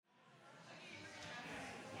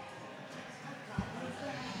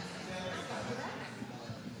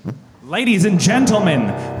Ladies and gentlemen,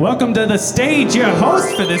 welcome to the stage, your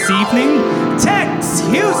host for this evening, Tex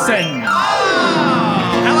Houston.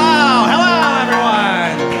 Hello,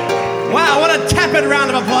 everyone. Wow, what a tepid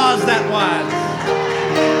round of applause that was.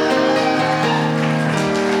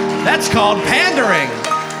 That's called pandering.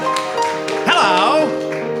 Hello.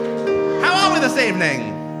 How are we this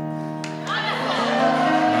evening?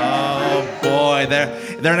 Oh boy,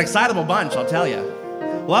 they're an excitable bunch, I'll tell you.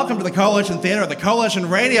 Welcome to the Coalition Theater, the Coalition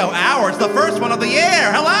Radio Hour. It's the first one of the year.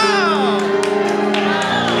 Hello!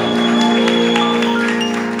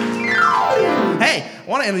 Hey, I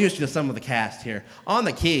want to introduce you to some of the cast here. On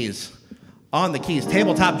the keys,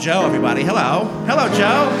 Tabletop Joe, everybody. Hello. Hello,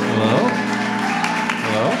 Joe.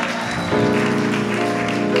 Hello.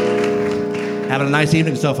 Having a nice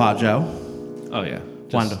evening so far, Joe. Oh, yeah.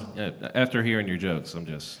 Wonderful. After hearing your jokes, I'm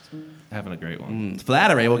just having a great one.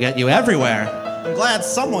 Flattery will get you everywhere. I'm glad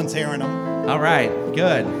someone's hearing them. All right,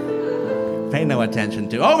 good. Pay no attention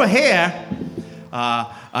to. Over here,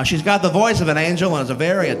 she's got the voice of an angel and is a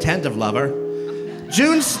very attentive lover.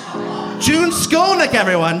 June Skolnick,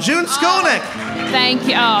 everyone. June Skolnick. Thank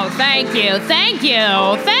you. Oh, thank you. Thanks.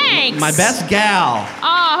 My best gal.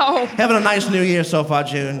 Oh. Having a nice new year so far,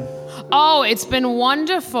 June. Oh, it's been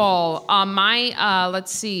wonderful.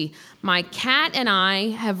 Let's see. My cat and I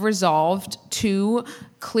have resolved to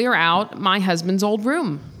clear out my husband's old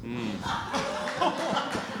room.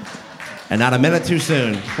 And not a minute too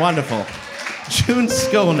soon. Wonderful. June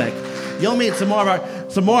Skolnick. You'll meet some more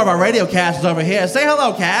of our radio casters over here. Say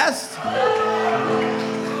hello, cast.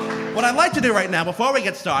 What I'd like to do right now, before we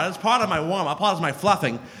get started, as part of my warm-up, part of my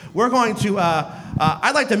fluffing, we're going to,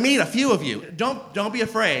 I'd like to meet a few of you. Don't be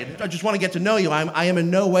afraid. I just want to get to know you. I am in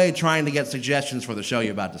no way trying to get suggestions for the show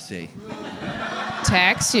you're about to see.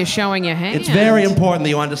 Tex, you're showing your hand. It's very important that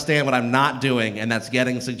you understand what I'm not doing, and that's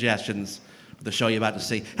getting suggestions for the show you're about to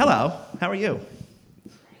see. Hello, how are you?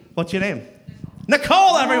 What's your name?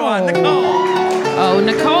 Nicole, everyone, Nicole. Oh,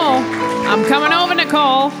 Nicole. I'm coming over,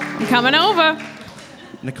 Nicole. I'm coming over.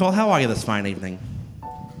 Nicole, how are you this fine evening?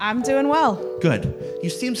 I'm doing well. Good. You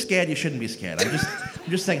seem scared. You shouldn't be scared. I'm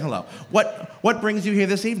just saying hello. What brings you here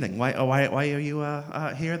this evening? Why are you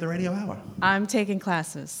here at the Radio Hour? I'm taking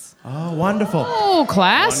classes. Oh, wonderful. Oh,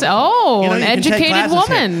 class. Wonderful. Oh, You know, an you can take educated classes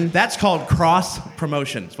woman. here. That's called cross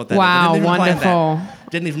promotions. What that Wow, is. Didn't even plan wonderful. that.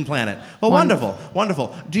 Didn't even plan it. Well,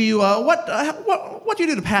 wonderful. Do you what do you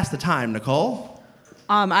do to pass the time, Nicole?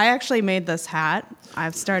 I actually made this hat.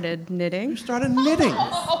 I've started knitting. You started knitting.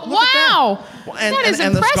 Wow. That is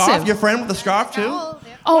and the impressive. scarf. Your friend with the scarf too.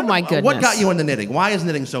 Oh, my goodness. What got you into knitting? Why is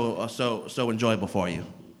knitting so enjoyable for you?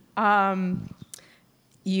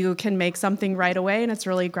 You can make something right away, and it's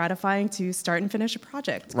really gratifying to start and finish a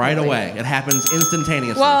project. Right quickly. away. It happens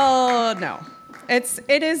instantaneously. Well, no.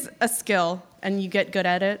 It is a skill, and you get good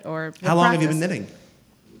at it. Or with How long have you practice. been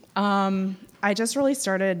knitting? I just really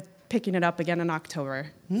started picking it up again in October.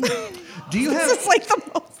 Do you have? This is like the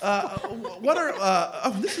most. What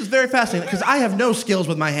are? This is very fascinating because I have no skills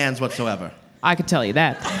with my hands whatsoever. I could tell you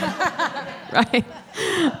that. Right?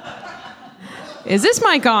 Is this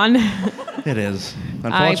mic on? It is. I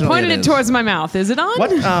Unfortunately, pointed it is. towards my mouth. Is it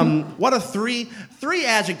on? What are three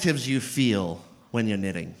adjectives you feel when you're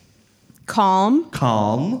knitting? Calm.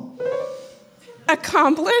 Calm.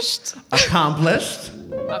 Accomplished. Accomplished.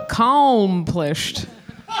 Accomplished.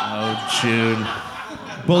 Oh, June.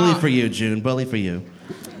 Bully for you, June. Bully for you.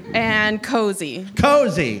 And cozy.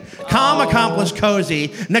 Cozy. Calm, accomplished,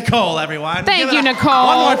 cozy. Nicole, everyone. Thank Give you, it a- Nicole.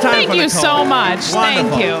 One more time Thank for you Nicole. so much.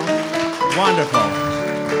 Wonderful. Thank you. Wonderful.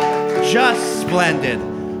 Just splendid.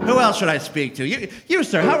 Who else should I speak to? You,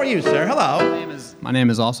 sir. How are you, sir? Hello. My name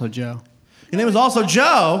is also Joe. Your name is also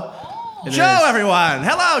Joe. Joe, everyone.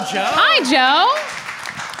 Hello, Joe. Hi, Joe.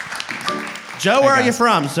 Joe, where are you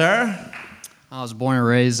from, sir? I was born and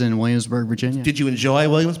raised in Williamsburg, Virginia. Did you enjoy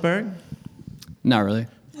Williamsburg? Not really.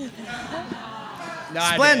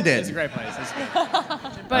 Splendid. It's a great place.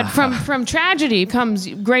 But from tragedy comes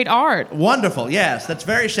great art. Wonderful. Yes, that's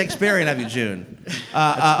very Shakespearean of you, June.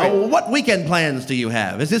 What weekend plans do you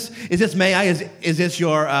have? Is this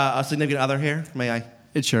your significant other here? May I?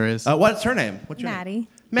 It sure is. What's her name? What's your Maddie. name?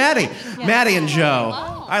 Maddie. Maddie and Joe.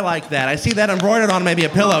 I like that. I see that embroidered on maybe a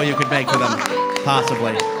pillow you could make for them,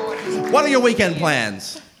 possibly. What are your weekend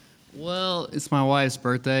plans? Well, it's my wife's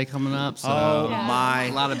birthday coming up, so My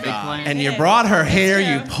a lot of big plans. And you brought her here,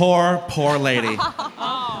 you poor lady.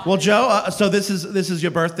 Well, Joe, so this is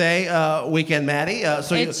your birthday weekend, Maddie.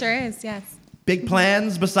 So It sure is, yes. big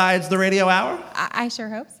plans besides the radio hour? I sure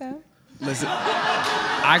hope so. Listen,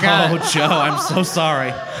 Oh, Joe, I'm so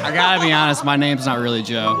sorry. I gotta be honest. My name's not really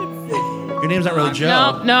Joe. Your name's not really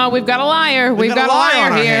Joe. No, we've got a liar. We've got a liar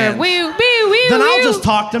on our here. hands. Then I'll just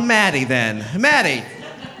talk to Maddie then. Maddie,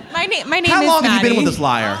 My name how is long have you been Maddie. with this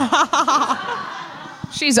liar?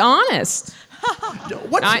 She's honest.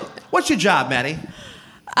 What's your job, Maddie?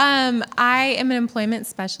 I am an employment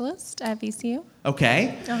specialist at VCU.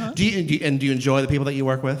 Okay. Uh-huh. Do you enjoy the people that you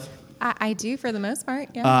work with? I do for the most part,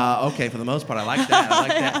 yeah. Okay, for the most part, I like that. I like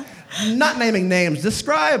that. Not naming names,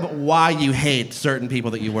 describe why you hate certain people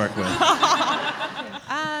that you work with.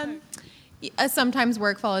 Sometimes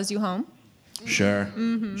work follows you home. Sure,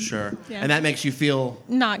 sure. And that makes you feel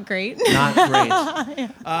Not great. not great.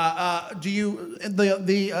 Do you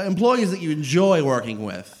the employees that you enjoy working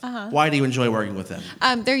with? Why do you enjoy working with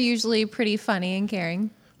them? They're usually pretty funny and caring.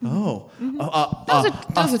 Oh, Those a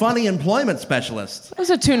are- funny employment specialist. Those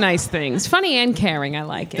are two nice things. Funny and caring. I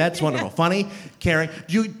like it. That's wonderful. Funny, caring.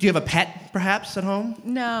 Do you have a pet perhaps at home?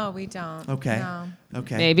 No, we don't. Okay. No.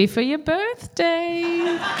 Okay. Maybe for your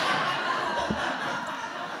birthday.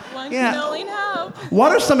 One Yeah. can only hope.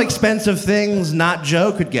 What are some expensive things not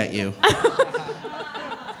Joe could get you?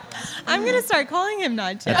 I'm going to start calling him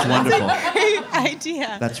Not Joe. That's wonderful. Great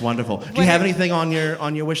idea. That's wonderful. Do you have anything on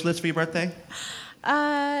your wish list for your birthday?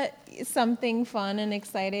 Something fun and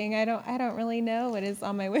exciting. I don't really know what is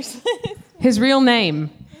on my wish list. His real name.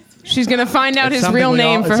 She's gonna find out It's his something real we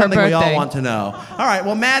name all- for it's her something we birthday. all want to know. All right.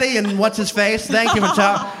 Well, Maddie and what's his face? Thank you for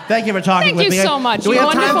talking Thank with you me. so much. Do we You're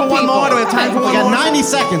have time for wonderful one more? Do we have people. time for We one got more? 90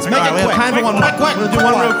 seconds. Make All right, it we have quick. time for one more. We'll do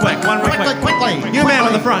one real quick. One real quick. Quickly. You man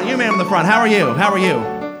in the front. You man in the front. How are you? How are you?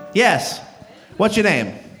 Yes. What's your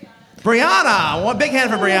name? Brianna. One big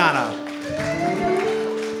hand for Brianna.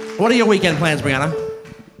 What are your weekend plans, Brianna?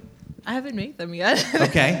 I haven't made them yet.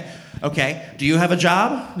 Okay. Okay. Do you have a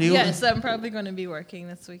job? Do you? Yes, I'm probably going to be working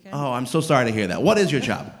this weekend. Oh, I'm so sorry to hear that. What is your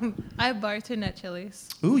job? I bartend at Chili's.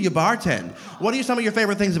 Ooh, you bartend. What are some of your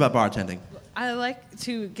favorite things about bartending? I like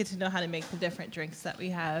to get to know how to make the different drinks that we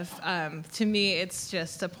have. To me, it's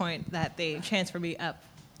just a point that they transfer me up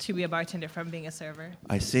to be a bartender from being a server.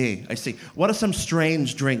 I see. I see. What are some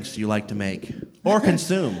strange drinks you like to make or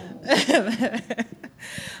consume?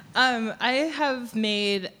 I have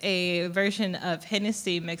made a version of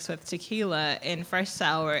Hennessy mixed with tequila and fresh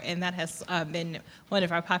sour, and that has been one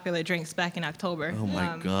of our popular drinks back in October. Oh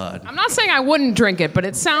my God. I'm not saying I wouldn't drink it, but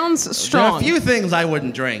it sounds There are strong. a few things I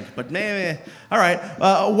wouldn't drink, but maybe. All right.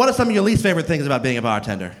 What are some of your least favorite things about being a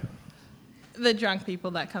bartender? The drunk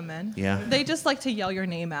people that come in. Yeah. They just like to yell your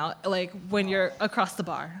name out, like when you're across the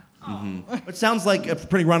bar. It sounds like a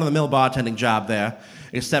pretty run-of-the-mill bartending job there,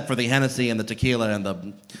 except for the Hennessy and the tequila and the,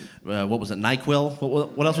 what was it, NyQuil?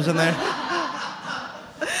 What else was in there?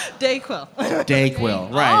 Dayquil.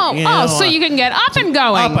 Dayquil, right. Oh, so you can get up and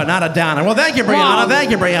going. Up and not a downer. Well, thank you, Brianna. Whoa.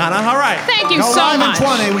 Thank you, Brianna. All right. Thank you Go so live much. in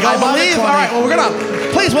 20. We go I live believe. in 20. All right. Well, we're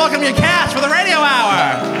gonna please welcome your cast for the radio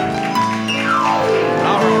hour.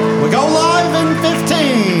 We go live in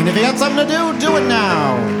 15. If you got something to do, do it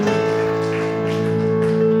now.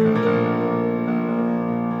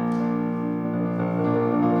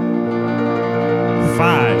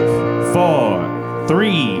 Five, 4,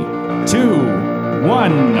 3, 2,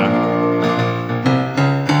 1.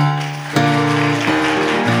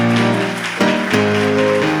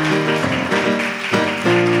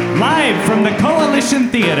 Live from the Coalition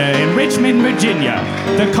Theater in Richmond, Virginia,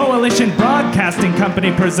 the Coalition Broadcasting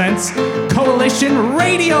Company presents Coalition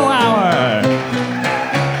Radio Hour.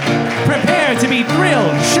 Prepare to be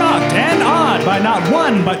thrilled, shocked, and awed by not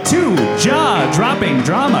one but two jaw-dropping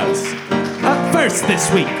dramas. Up first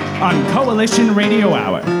this week on Coalition Radio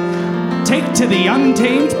Hour. Take to the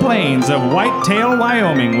untamed plains of Whitetail,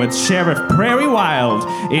 Wyoming with Sheriff Prairie Wild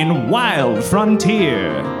in Wild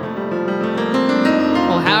Frontier.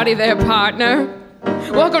 Well, howdy there, partner.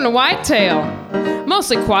 Welcome to Whitetail.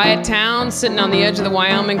 Mostly quiet town sitting on the edge of the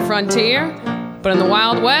Wyoming frontier. But in the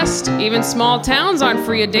Wild West, even small towns aren't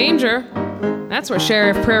free of danger. That's where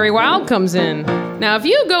Sheriff Prairie Wild comes in. Now, if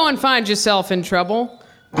you go and find yourself in trouble,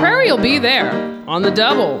 Prairie will be there, on the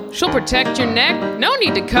double. She'll protect your neck. No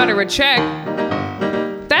need to cut her a check.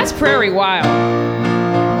 That's Prairie Wild.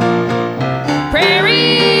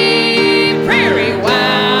 Prairie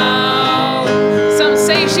Wild. Some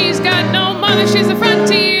say she's got no mother, she's a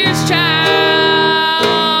frontier's child.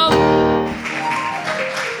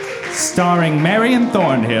 Starring Marion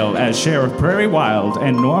Thornhill as Sheriff Prairie Wild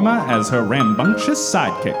and Norma as her rambunctious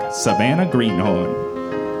sidekick, Savannah Greenhorn.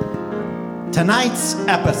 Tonight's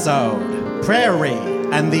episode, Prairie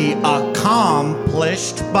and the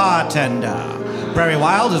Accomplished Bartender. Prairie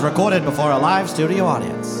Wild is recorded before a live studio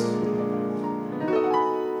audience.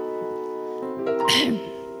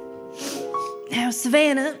 Now,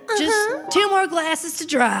 Savannah, just 2 more glasses to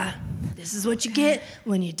dry. This is what you get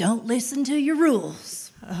when you don't listen to your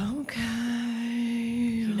rules. Okay.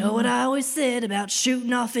 You know what I always said about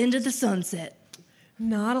shooting off into the sunset.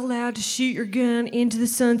 Not allowed to shoot your gun into the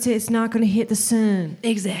sunset. It's not going to hit the sun.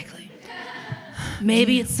 Exactly.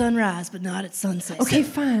 Maybe at sunrise, but not at sunset. Okay,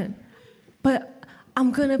 fine. But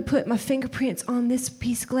I'm going to put my fingerprints on this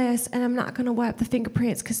piece of glass, and I'm not going to wipe the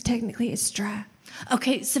fingerprints because technically it's dry.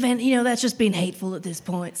 Okay, Savannah, that's just being hateful at this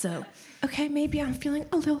point, so. Okay, maybe I'm feeling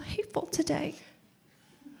a little hateful today.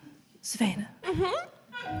 Savannah.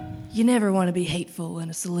 You never want to be hateful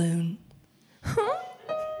in a saloon. Huh?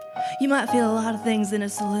 You might feel a lot of things in a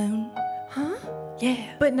saloon. Huh?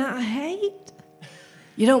 Yeah. But not hate?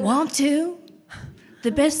 You don't want to.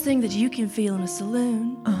 The best thing that you can feel in a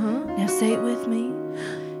saloon. Now say it with me.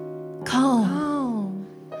 Calm.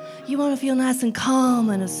 You want to feel nice and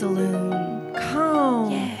calm in a saloon.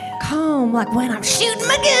 Calm. Yeah. Calm, like when I'm shooting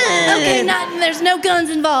my gun. Okay, there's no guns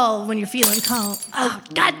involved when you're feeling calm. Oh,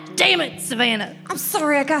 God damn it, Savannah. I'm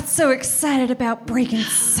sorry, I got so excited about breaking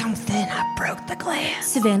something. I broke the glass.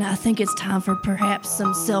 Savannah, I think it's time for perhaps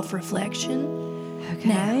some self-reflection. Okay.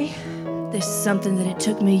 Now, this is something that it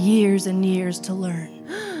took me years and years to learn.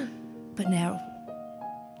 But now,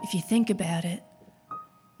 if you think about it,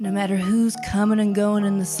 no matter who's coming and going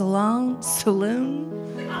in the saloon,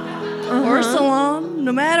 or salon,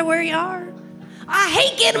 no matter where you are, I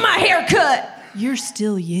hate getting my hair cut. You're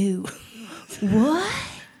still you. What?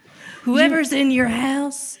 Whoever's in your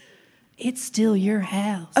house, it's still your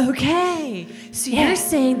house. Okay. So you're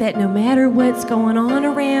saying that no matter what's going on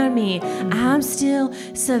around me, I'm still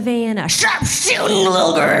Savannah, sharpshooting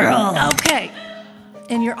little girl. Okay.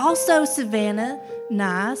 And you're also Savannah,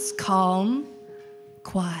 nice, calm,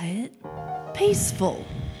 quiet, peaceful.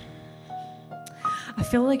 I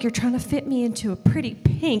feel like you're trying to fit me into a pretty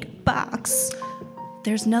pink box.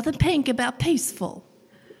 There's nothing pink about peaceful.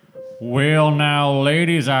 Well, now,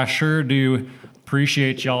 ladies, I sure do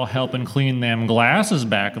appreciate y'all helping clean them glasses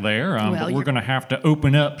back there. But we're going to have to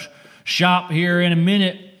open up shop here in a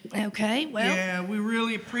minute. Okay, well. Yeah, we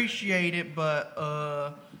really appreciate it, but,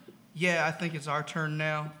 I think it's our turn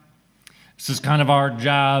now. This is kind of our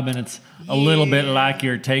job, and it's a little bit like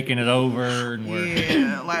you're taking it over. And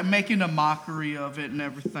we're like making a mockery of it and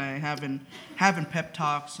everything, having pep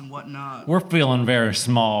talks and whatnot. We're feeling very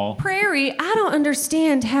small. Prairie, I don't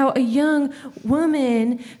understand how a young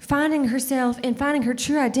woman finding herself and finding her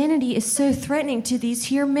true identity is so threatening to these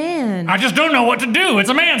here men. I just don't know what to do. It's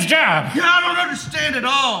a man's job. Yeah, I don't understand at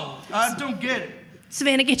all. I don't get it.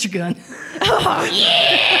 Savannah, get your gun. Oh,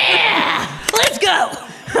 yeah! Let's go!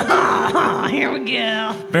 Here we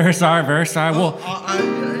go. Very sorry. Well, it's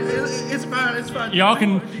fine. Y'all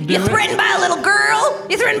can do You're threatened by a little girl?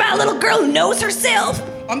 You're threatened by a little girl who knows herself?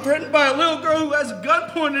 I'm threatened by a little girl who has a gun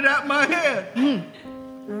pointed at my head.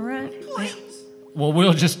 All right. Please. Well,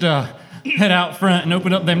 we'll just head out front and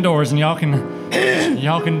open up them doors, and y'all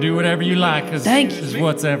can do whatever you like. Thank you. Is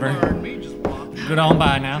whatever. Good on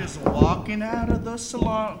by now. Just walking out of the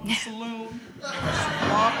saloon. Just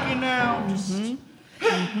walking out.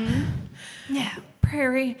 Yeah.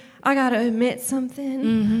 Prairie, I gotta admit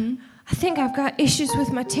something. I think I've got issues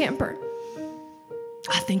with my temper.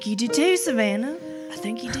 I think you do too, Savannah. I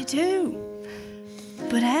think you do too.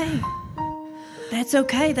 But hey, that's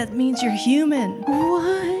okay. That means you're human.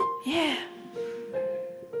 What? Yeah.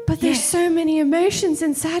 But there's so many emotions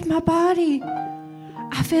inside my body.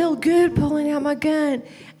 I feel good pulling out my gun,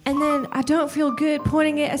 and then I don't feel good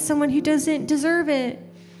pointing it at someone who doesn't deserve it.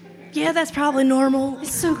 Yeah, that's probably normal.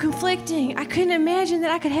 It's so conflicting. I couldn't imagine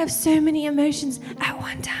that I could have so many emotions at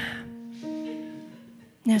one time.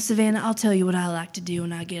 Now, Savannah, I'll tell you what I like to do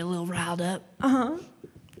when I get a little riled up.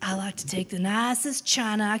 I like to take the nicest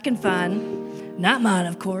china I can find. Not mine,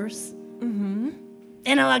 of course. And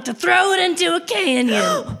I like to throw it into a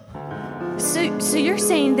canyon. So you're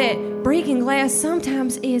saying that breaking glass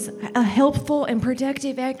sometimes is a helpful and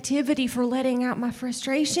productive activity for letting out my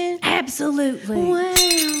frustration? Absolutely. Wow.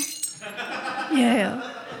 Yeah.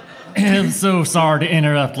 I'm so sorry to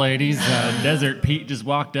interrupt, ladies. Desert Pete just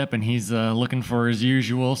walked up, and he's looking for his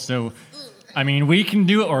usual. So, I mean, we can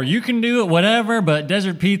do it, or you can do it, whatever, but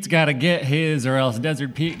Desert Pete's got to get his, or else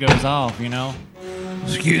Desert Pete goes off, you know?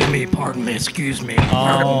 Excuse me, pardon me, excuse me,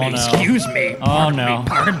 pardon me, excuse me, pardon me,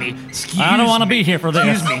 pardon me, excuse me. I don't want to be here for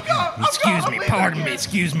this. Excuse me, pardon me,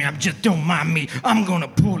 excuse me, don't mind me. I'm gonna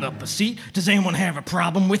pull up a seat. Does anyone have a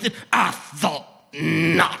problem with it? I thought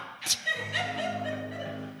not.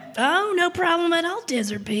 Oh, no problem at all,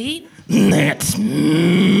 Desert Pete. That's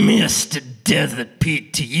Mr. Desert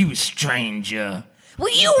Pete to you, stranger. Will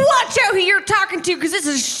you watch out who you're talking to, because this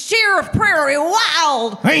is Sheriff Prairie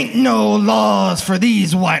Wild. Ain't no laws for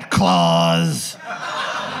these white claws.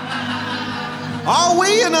 Are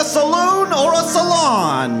we in a saloon or a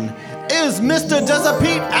salon? Is Mr. Desert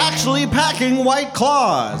Pete actually packing White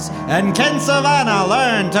Claws? And can Savannah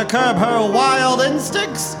learn to curb her wild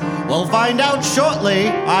instincts? We'll find out shortly,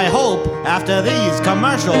 I hope, after these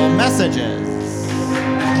commercial messages.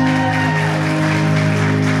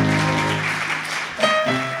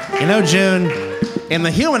 You know, June, in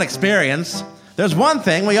the human experience, there's one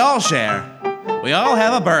thing we all share. We all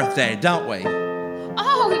have a birthday, don't we?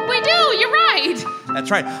 Oh, we do. You're right.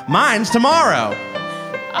 That's right. Mine's tomorrow.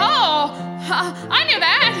 Oh, I knew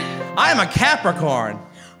that. I'm a Capricorn.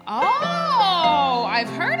 Oh, I've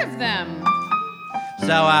heard of them.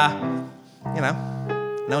 So, you know,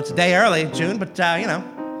 I know it's a day early, June, but, you know,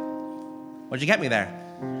 what'd you get me there?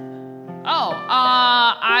 Oh,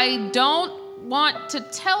 I don't want to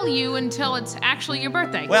tell you until it's actually your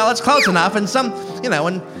birthday. Well, it's close enough. In some, you know,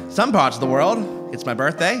 in some parts of the world, it's my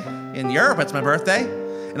birthday. In Europe, it's my birthday.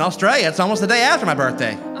 In Australia, it's almost the day after my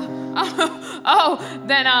birthday.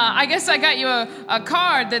 Then I guess I got you a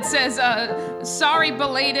card that says, sorry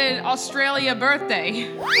belated Australia birthday.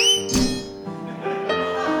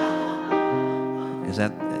 Is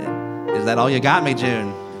that all you got me,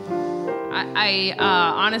 June? I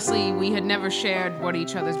honestly, we had never shared what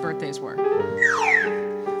each other's birthdays were.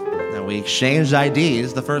 Now, we exchanged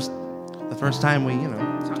IDs the first time we, you know,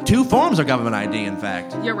 2 forms of government ID, in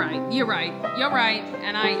fact. You're right,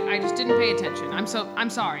 and I just didn't pay attention. I'm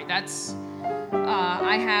sorry. That's,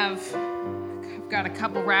 I've got a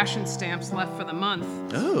couple ration stamps left for the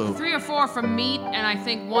month. Ooh. 3 or 4 for meat, and I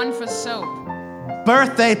think 1 for soap.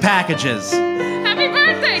 Birthday packages. Happy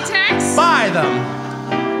birthday, Tex! Buy them.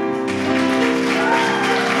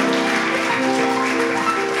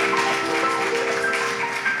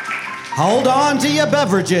 Hold on to your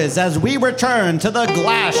beverages as we return to the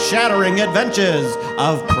glass-shattering adventures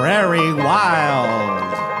of Prairie Wild.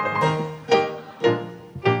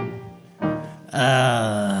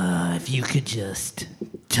 If you could just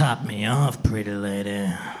top me off, pretty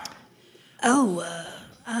lady. Oh,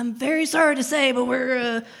 I'm very sorry to say, but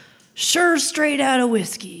we're sure straight out of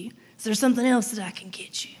whiskey. Is there something else that I can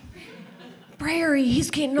get you? Prairie,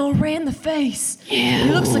 he's getting all red in the face. Yeah.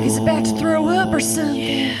 He looks like he's about to throw up or something.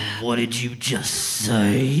 Yeah. What did you just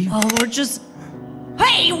say? Oh, we're just...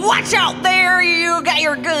 Hey, watch out there! You got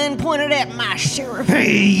your gun pointed at my sheriff.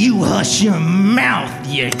 Hey, you hush your mouth,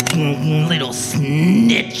 you little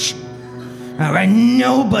snitch. All right,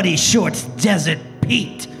 nobody shorts Desert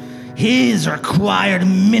Pete his required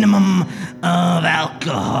minimum of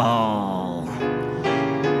alcohol.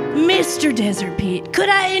 Mr. Desert Pete, could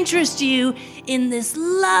I interest you in this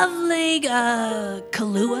lovely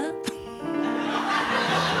Kahlua?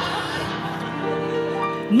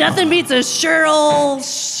 Nothing beats a sure old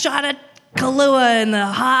shot of Kahlua in the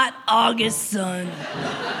hot August sun.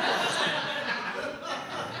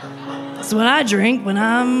 That's what I drink when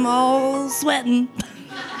I'm all sweating.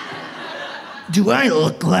 Do I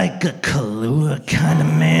look like a Kahlua kind of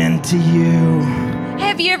man to you?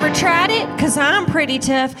 Have you ever tried it? Because I'm pretty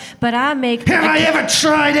tough, but I make... Have I ever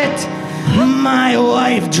tried it? My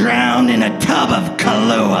wife drowned in a tub of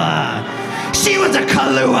Kahlua. She was a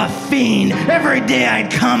Kahlua fiend. Every day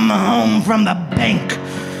I'd come home from the bank,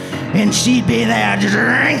 and she'd be there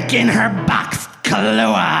drinking her boxed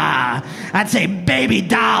Kahlua. I'd say, baby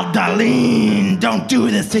doll, Darlene, don't do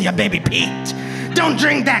this to your baby Pete. Don't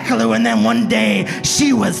drink that Kahlua. And then one day,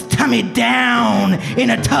 she was tummy down in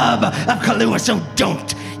a tub of Kahlua. So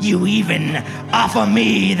don't you even offer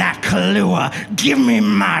me that Kahlua. Give me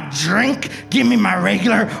my drink, give me my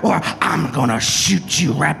regular, or I'm gonna shoot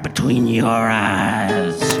you right between your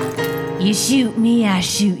eyes. You shoot me, I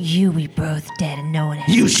shoot you. We both dead and no one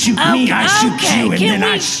has... You shoot me, I shoot you, and then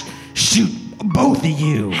I shoot both of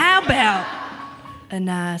you. How about a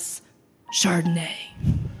nice Chardonnay?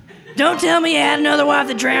 Don't tell me you had another wife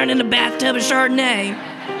that drowned in a bathtub of Chardonnay.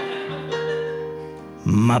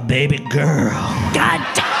 My baby girl. God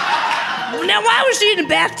damn. Now, why was she in a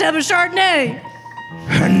bathtub of Chardonnay?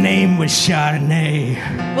 Her name was Chardonnay.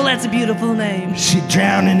 Well, that's a beautiful name. She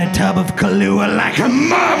drowned in a tub of Kahlua like her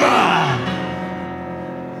mama.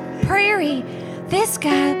 Prairie, this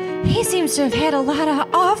guy, he seems to have had a lot of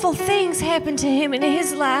awful things happen to him in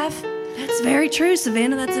his life. That's very true,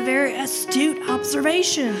 Savannah. That's a very astute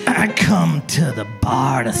observation. I come to the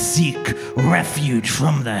bar to seek refuge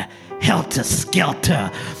from the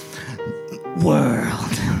helter-skelter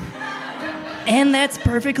world. And that's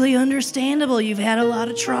perfectly understandable. You've had a lot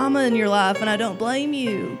of trauma in your life, and I don't blame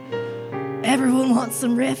you. Everyone wants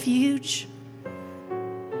some refuge.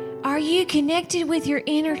 you connected with your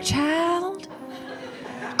inner child?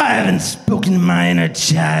 I haven't spoken to my inner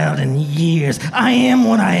child in years. I am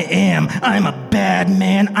what I am. I'm a bad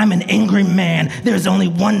man. I'm an angry man. There's only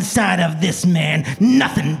one side of this man,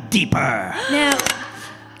 nothing deeper. Now,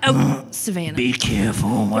 Savannah. Be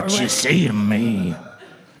careful what you say to me.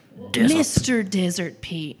 Mr. Desert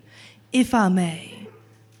Pete, if I may,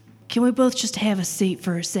 can we both just have a seat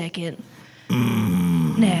for a second?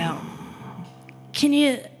 Now, can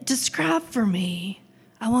you describe for me?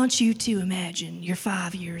 I want you to imagine you're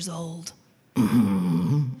 5 years old.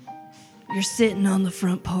 You're sitting on the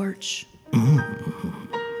front porch.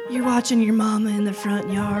 You're watching your mama in the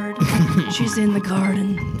front yard. She's in the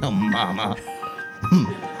garden. Oh, Mama.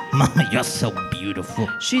 Mama, you're so beautiful.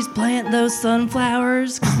 She's planting those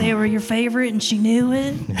sunflowers because they were your favorite and she knew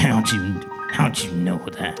it. How'd you know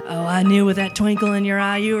that? Oh, I knew with that twinkle in your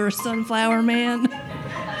eye you were a sunflower man.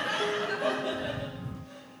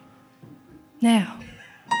 Now,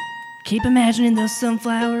 keep imagining those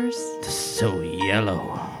sunflowers. They're so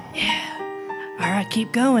yellow. Yeah. All right,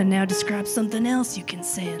 keep going. Now describe something else you can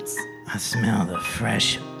sense. I smell the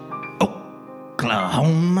fresh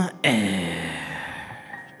Oklahoma air.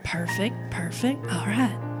 Perfect. All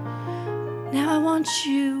right. Now I want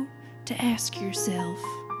you to ask yourself,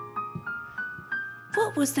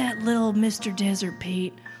 what was that little Mr. Desert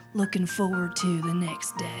Pete looking forward to the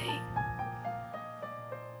next day?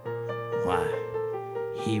 Why,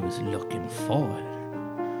 he was looking forward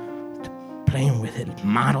to playing with a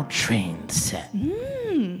model train set.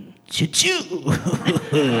 Choo-choo.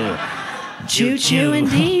 Choo-choo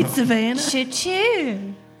indeed, Savannah.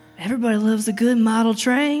 Choo-choo. Everybody loves a good model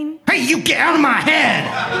train. Hey, you get out of my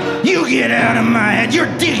head! You get out of my head.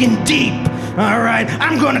 You're digging deep. All right,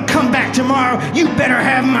 I'm gonna come back tomorrow. You better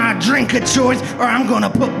have my drink of choice, or I'm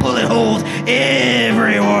gonna put bullet holes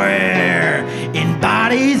everywhere. In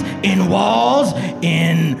bodies, in walls,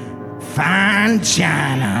 in fine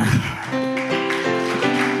china.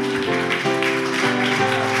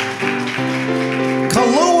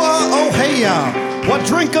 Kahlua Ohia, what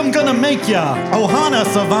drink I'm gonna make ya? Ohana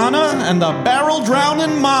Savannah and the barrel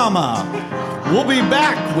drowning mama. We'll be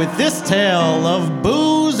back with this tale of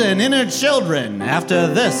booze and inner children after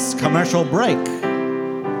this commercial break.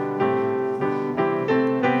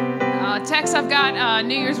 Tex, I've got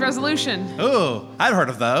New Year's resolution. Ooh, I've heard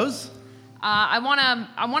of those. I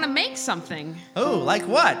wanna make something. Ooh, like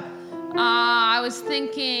what? I was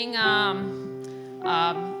thinking, I'll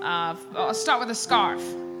start with a scarf.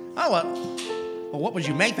 Oh, well, what would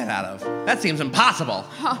you make that out of? That seems impossible.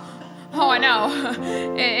 Oh, I know.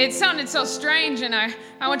 It sounded so strange, and I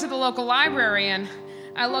went to the local library and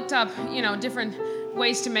I looked up, different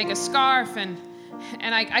ways to make a scarf, and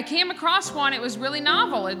I came across one. It was really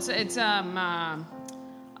novel. It's knitting.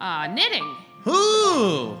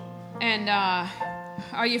 Ooh. And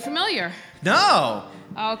are you familiar? No.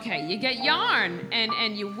 Okay, you get yarn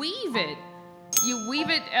and you weave it. You weave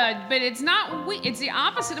it, but it's not. It's the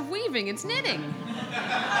opposite of weaving. It's knitting.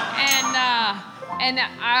 And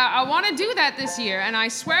I want to do that this year, and I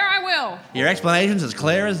swear I will. Your explanation's as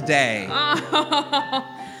clear as day.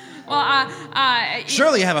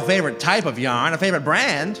 Surely you have a favorite type of yarn, a favorite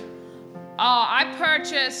brand. I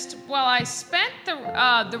purchased. Well, I spent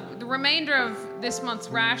the remainder of this month's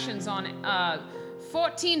rations on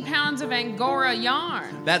 14 pounds of Angora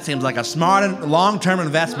yarn. That seems like a smart and long-term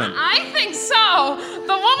investment. I think so.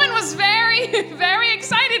 The woman was very, very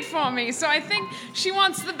excited for me, so I think she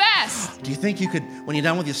wants the best. Do you think you could, when you're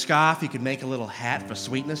done with your scarf, you could make a little hat for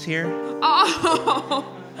sweetness here? Oh,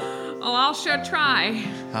 well, I'll sure try.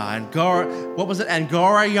 Angora, what was it?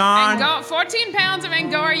 Angora yarn? 14 pounds of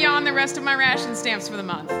Angora yarn, the rest of my ration stamps for the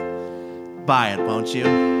month. Buy it, won't you?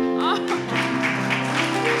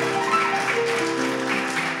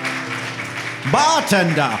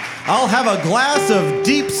 Bartender, I'll have a glass of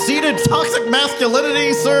deep-seated toxic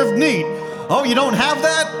masculinity served neat. Oh, you don't have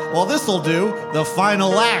that? Well, this'll do. The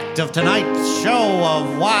final act of tonight's show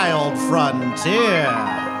of Wild Frontier.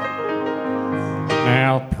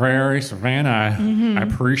 Now, Prairie, Savannah, I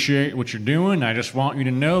appreciate what you're doing. I just want you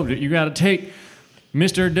to know that you got to take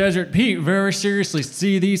Mr. Desert Pete very seriously.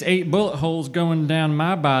 See these 8 bullet holes going down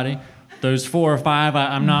my body. Those 4 or 5,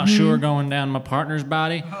 I'm not sure, going down my partner's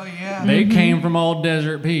body. Oh, yeah. They came from old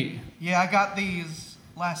Desert Pete. Yeah, I got these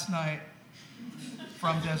last night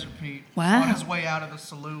from Desert Pete. Wow. On his way out of the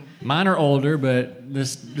saloon. Mine are older, but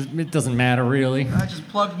it doesn't matter really. I just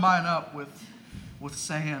plugged mine up with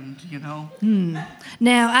sand,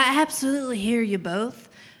 Now, I absolutely hear you both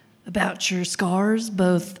about your scars,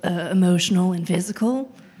 both emotional and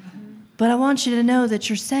physical. But I want you to know that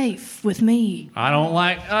you're safe with me. I don't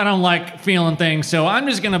like feeling things, so I'm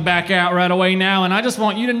just gonna back out right away now, and I just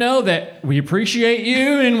want you to know that we appreciate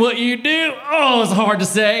you and what you do. Oh, it's hard to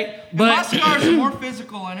say, but My scars are more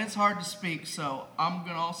physical and it's hard to speak, so I'm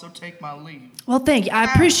gonna also take my leave. Well, thank you. I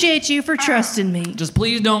appreciate you for trusting me. just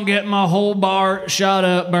please don't get my whole bar shot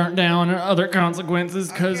up, burnt down, or other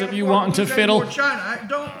consequences, because if you want to fiddle, More China.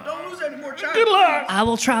 Don't lose any more China. good luck. I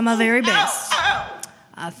will try my very best.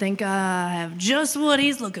 I think I have just what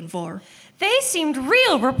he's looking for. They seemed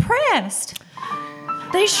real repressed.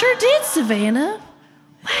 They sure did, Savannah.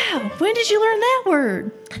 Wow, when did you learn that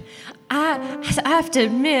word? I have to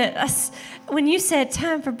admit, when you said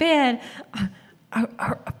time for bed,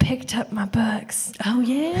 I picked up my books. Oh,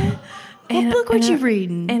 yeah? What book were you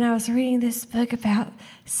reading? And I was reading this book about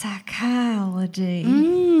psychology.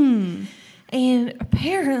 And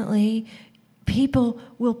apparently, people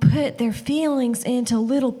will put their feelings into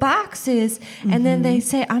little boxes, and then they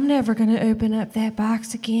say, I'm never going to open up that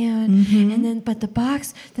box again. And then, but the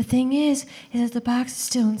thing is that the box is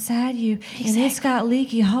still inside you, and it's got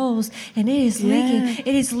leaky holes, and it is leaking.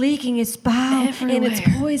 It is leaking its bile, and it's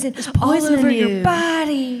poison all over your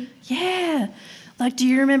body. Yeah. Like, do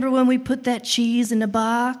you remember when we put that cheese in a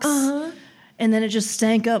box? And then it just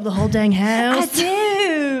stank up the whole dang house? I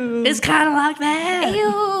do. It's kind of like that.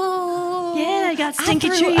 Ew. Yeah, I got stinky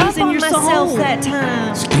I threw cheese up in on your myself soul. that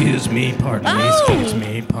time. Excuse me, pardon me, excuse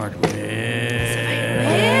me, pardon me.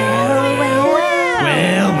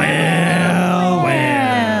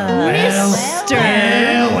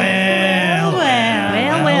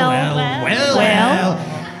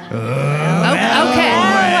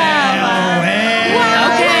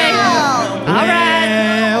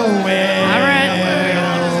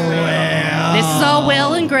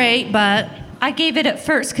 But I gave it at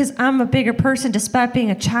first because I'm a bigger person despite being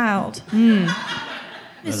a child.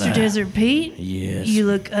 Mr. Desert Pete, yes. You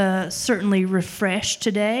look certainly refreshed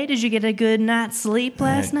today. Did you get a good night's sleep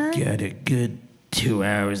last night? Got a good 2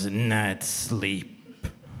 hours of night sleep.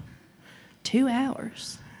 2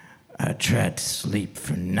 hours? I tried to sleep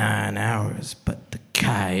for 9 hours, but the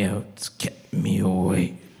coyotes kept me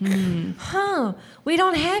awake. Huh. We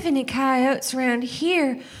don't have any coyotes around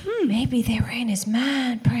here. Maybe they were in his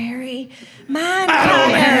mind, Prairie. Mine I don't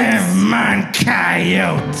coyotes. have mine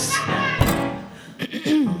coyotes.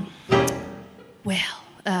 Well,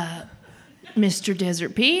 Mr.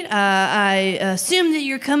 Desert Pete, I assume that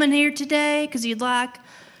you're coming here today because you'd like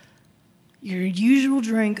your usual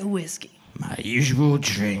drink of whiskey. My usual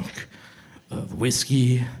drink of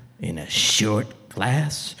whiskey in a short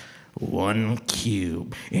glass, 1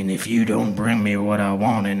 cube. And if you don't bring me what I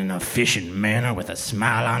want in an efficient manner with a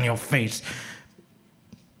smile on your face,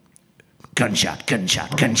 gunshot,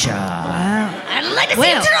 gunshot, gunshot. Wow. I'd like to see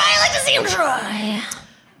him try. I'd like to see him try.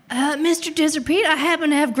 Mr. Desert Pete, I happen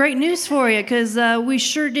to have great news for you because we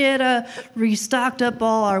sure did restocked up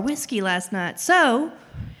all our whiskey last night. So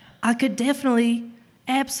I could definitely,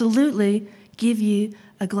 absolutely give you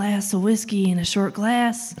a glass of whiskey in a short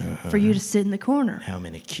glass for you to sit in the corner. How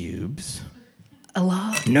many cubes? A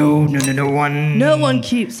lot. No, one. No, 1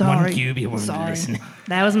 cube, sorry. 1 cube, you weren't Sorry. listening.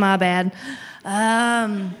 That was my bad.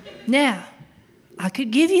 Now, I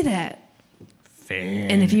could give you that. Fair.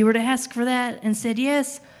 And if you were to ask for that and said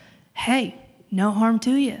yes, hey, no harm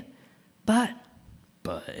to you. But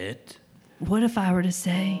what if I were to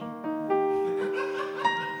say,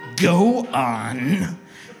 go on.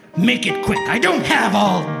 Make it quick. I don't have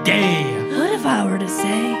all day. what if I were to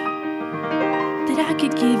say that I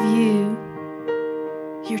could give you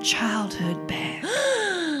your childhood back?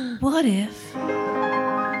 What if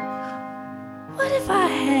I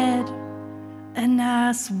had a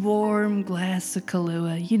nice warm glass of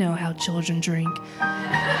Kahlua? You know how children drink.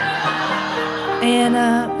 And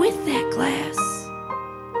with that glass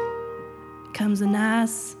comes a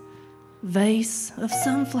nice vase of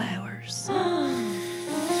sunflowers.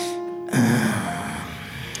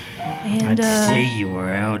 And, I'd say you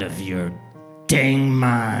were out of your dang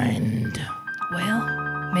mind.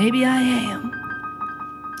 Well, maybe I am.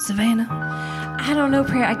 Savannah? I don't know,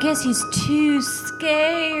 Prairie. I guess he's too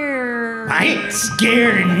scared. I ain't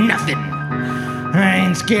scared of nothing. I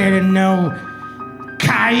ain't scared of no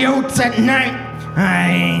coyotes at night.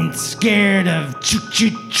 I ain't scared of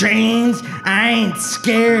choo-choo trains. I ain't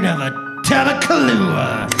scared of a tub of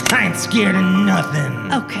Kahlua. I ain't scared of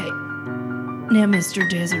nothing. Okay. Now, Mr.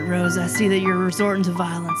 Desert Rose, I see that you're resorting to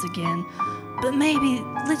violence again. But maybe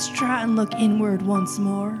let's try and look inward once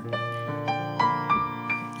more.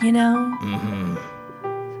 You know?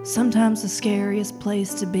 Sometimes the scariest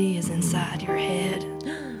place to be is inside your head.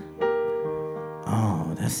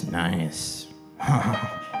 Oh, that's nice.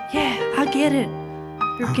 Yeah, I get it.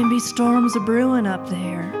 There can be storms a-brewing up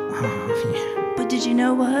there. But did you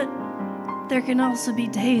know what? There can also be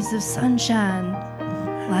days of sunshine,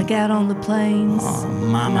 like out on the plains. Oh,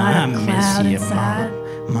 Mama, not a I miss cloud you, inside.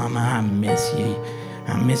 Mama, I miss you.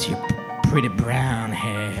 I miss your pretty brown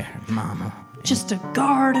hair, Mama. Just a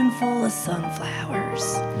garden full of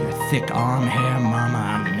sunflowers. Your thick arm hair, Mama,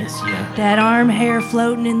 I miss you. That arm hair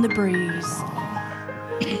floating in the breeze.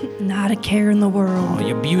 Not a care in the world. Oh,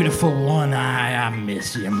 your beautiful one eye, I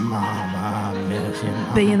miss you, Mama. I miss you,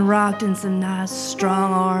 Mama. Being rocked in some nice,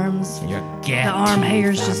 strong arms. Your The gat arm teeth,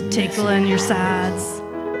 hairs I just miss tickling you. your sides.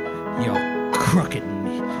 Your crooked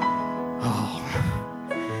knee. Oh.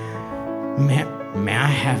 May I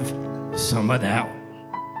have some of that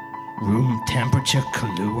room temperature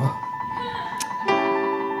Kahlua?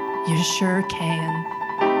 You sure can,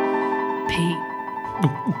 Pete.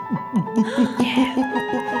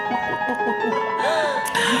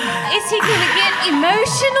 Is he gonna get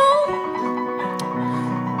emotional?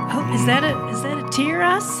 Oh, is that a tear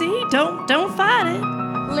I see? Don't fight it.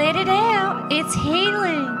 Let it out. It's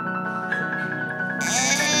healing.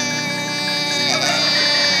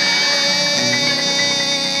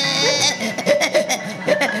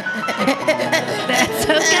 That's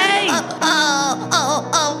okay.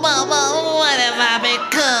 Oh, Mama, what have I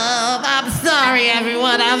become? I'm sorry,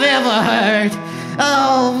 everyone I've ever hurt.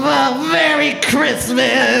 Oh, well, Merry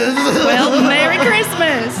Christmas. Well, Merry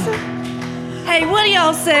Christmas. Hey, what do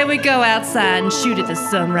y'all say we go outside and shoot at the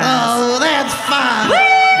sunrise? Oh, that's fine. Whee!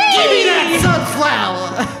 Give me that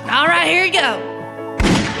sunflower. All right, here you go.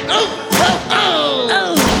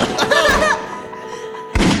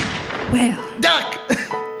 Well, duck.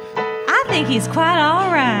 I think he's quite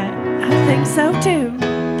all right. I think so too.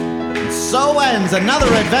 So ends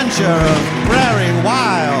another adventure of Prairie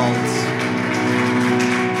Wilds.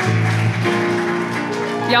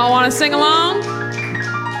 Y'all want to sing along?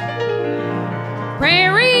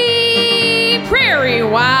 Prairie, prairie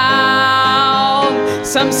wild.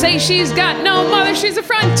 Some say she's got no mother, she's a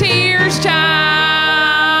frontier's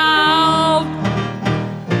child.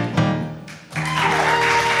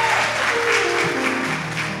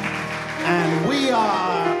 And we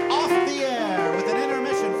are off the air with an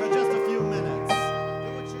intermission for just a few minutes.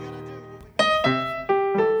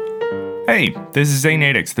 Hey, this is Zane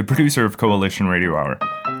Nadix, the producer of Coalition Radio Hour.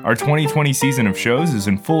 Our 2020 season of shows is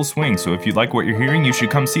in full swing, so if you like what you're hearing, you should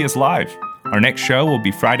come see us live. Our next show will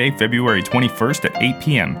be Friday, February 21st at 8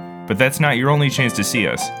 p.m., but that's not your only chance to see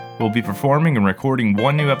us. We'll be performing and recording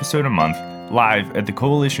one new episode a month, live at the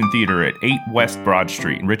Coalition Theater at 8 West Broad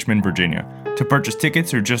Street in Richmond, Virginia. To purchase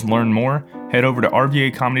tickets or just learn more, head over to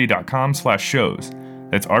rvacomedy.com/shows.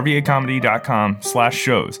 That's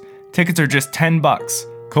rvacomedy.com/shows. Tickets are just $10.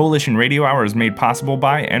 Coalition Radio Hour is made possible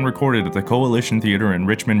by and recorded at the Coalition Theater in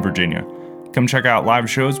Richmond, Virginia. Come check out live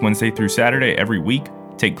shows Wednesday through Saturday every week,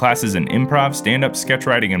 take classes in improv, stand-up, sketch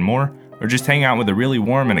writing, and more, or just hang out with a really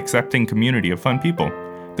warm and accepting community of fun people.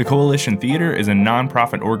 The Coalition Theater is a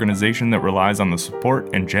non-profit organization that relies on the support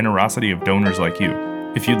and generosity of donors like you.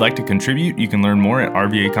 If you'd like to contribute, you can learn more at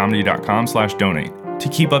rvacomedy.com/donate. To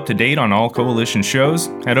keep up to date on all Coalition shows,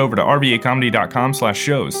 head over to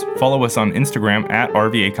rvacomedy.com/shows. Follow us on Instagram at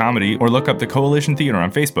rvacomedy or look up the Coalition Theater on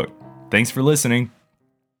Facebook. Thanks for listening.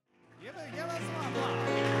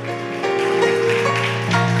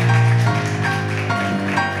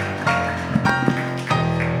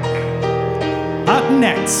 Up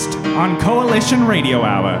next on Coalition Radio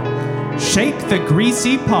Hour, shake the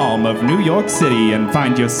greasy palm of New York City and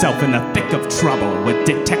find yourself in the thick of trouble with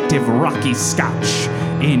Detective Rocky Scotch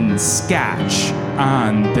in Scotch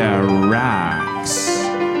on the Rocks.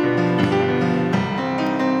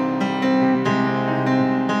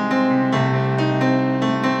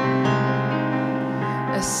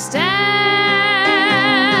 A stab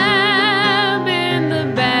in the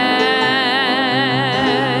back,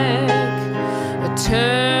 a turn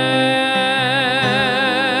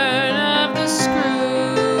of the screw.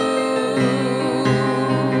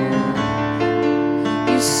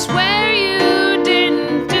 You swear you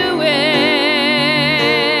didn't do it,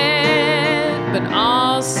 but all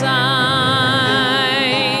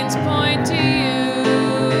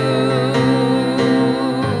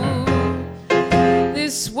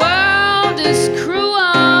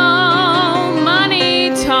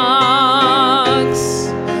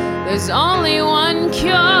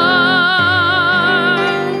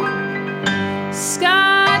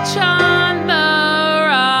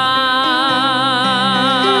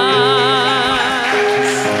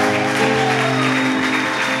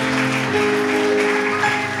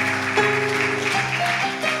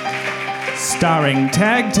starring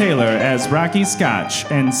Tag Taylor as Rocky Scotch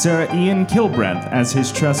and Sir Ian Kilbreath as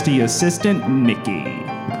his trusty assistant, Mickey.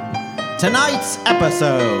 Tonight's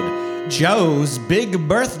episode, Joe's Big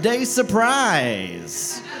Birthday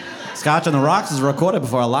Surprise. Scotch on the Rocks is recorded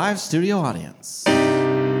before a live studio audience.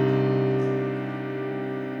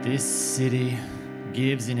 This city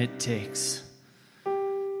gives and it takes.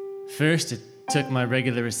 First, it took my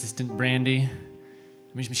regular assistant, Brandy. I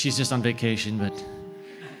mean, she's just on vacation, but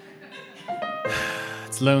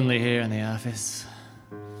it's lonely here in the office.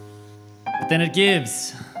 But then it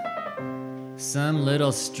gives. Some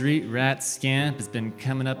little street rat scamp has been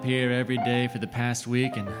coming up here every day for the past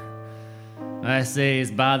week, and I say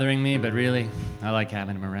he's bothering me, but really, I like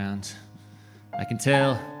having him around. I can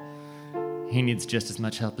tell he needs just as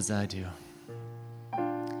much help as I do.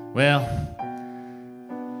 Well,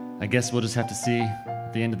 I guess we'll just have to see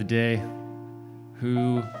at the end of the day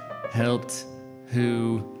who helped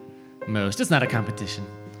who most. It's not a competition.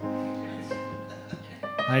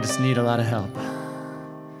 I just need a lot of help.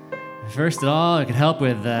 First of all, I could help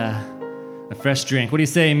with a fresh drink. What do you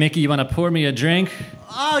say, Mickey? You want to pour me a drink?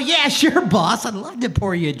 Oh, yeah, sure, boss. I'd love to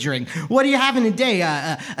pour you a drink. What are you having today?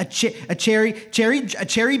 A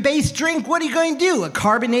cherry-based drink? What are you going to do? A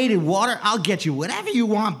carbonated water? I'll get you whatever you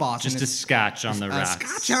want, boss. Just a scotch on the rocks.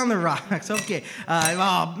 Scotch on the rocks, okay.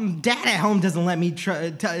 Dad at home doesn't let me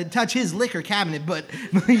touch his liquor cabinet, but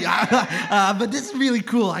this is really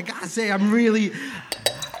cool. I gotta say, I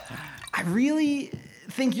really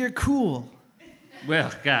think you're cool.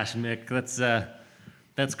 Well, gosh, Mick,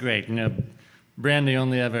 that's great. You know, Brandy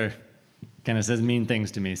only ever kind of says mean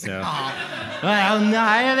things to me, so. Well, no,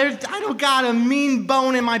 I don't got a mean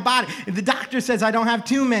bone in my body. The doctor says I don't have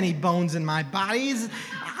too many bones in my body.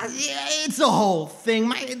 It's the whole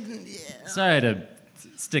thing. Sorry to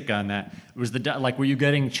stick on that. Was were you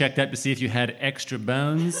getting checked out to see if you had extra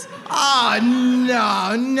bones? Oh,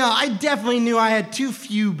 no. I definitely knew I had too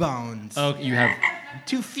few bones. Oh, you have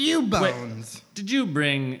too few bones. Wait, did you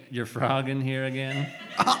bring your frog in here again?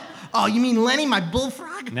 Oh, you mean Lenny, my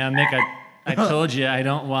bullfrog? Now, Mick, I told you I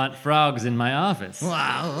don't want frogs in my office.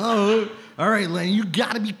 Wow. Oh, all right, Lenny, you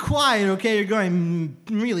gotta be quiet, okay? You're going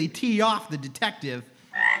to really tee off the detective.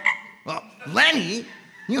 Well, Lenny,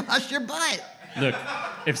 you hush your butt. Look,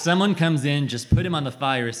 if someone comes in, just put him on the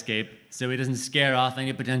fire escape so he doesn't scare off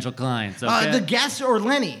any potential clients, okay? The guest or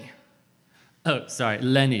Lenny? Oh, sorry,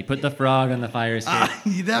 Lenny. Put the frog on the fire escape.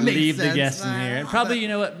 That makes Leave sense. the guests in here. And probably, you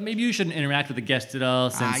know what, maybe you shouldn't interact with the guests at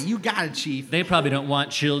all since... you got it, Chief. They probably don't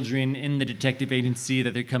want children in the detective agency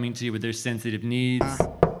that they're coming to with their sensitive needs.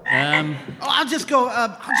 I'll just go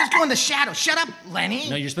in the shadow. Shut up, Lenny.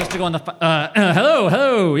 No, you're supposed to go on the...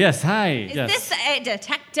 hello, yes, hi. Is this a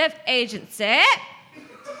detective agency?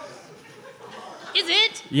 Is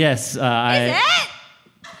it? Yes, Is it?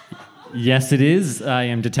 Yes, it is. I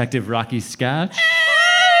am Detective Rocky Scotch.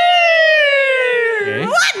 Okay.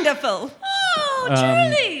 Wonderful. Oh,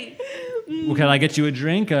 truly. Well, can I get you a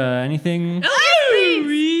drink? Anything? Oh,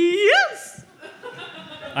 yes.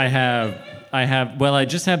 I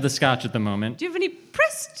just have the scotch at the moment. Do you have any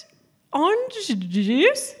pressed orange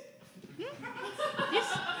juice?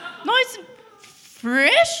 Yes. Nice and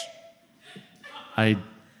fresh? I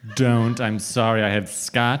don't. I'm sorry. I have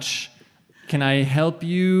scotch. Can I help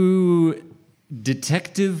you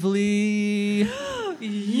detectively?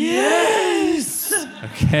 Yes!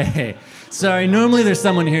 Okay. Sorry, normally there's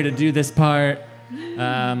someone here to do this part.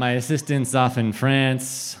 My assistant's off in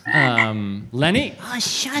France. Lenny? Oh,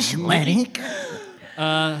 shush, Lenny.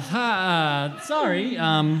 Sorry.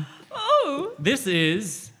 This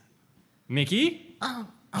is Mickey.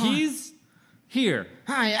 He's here.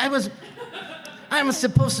 Hi, I was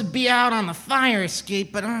supposed to be out on the fire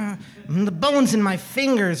escape, but the bones in my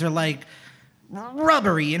fingers are like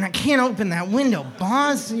rubbery, and I can't open that window,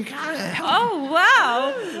 boss. You gotta help. Oh,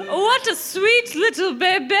 wow. What a sweet little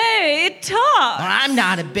baby. It talks. Well, I'm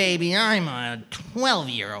not a baby. I'm a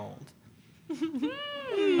 12-year-old. All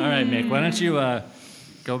right, Mick, why don't you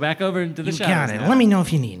go back over to the shadows You got it. now. Let me know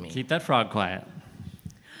if you need me. Keep that frog quiet.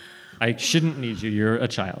 I shouldn't need you. You're a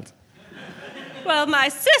child. Well, my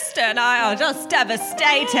sister and I are just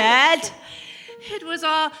devastated. It was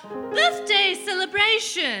our birthday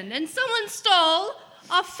celebration, and someone stole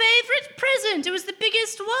our favorite present. It was the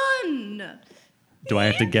biggest one. Do I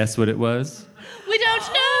have to guess what it was? We don't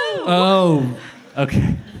know. Oh,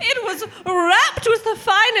 okay. It was wrapped with the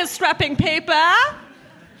finest wrapping paper.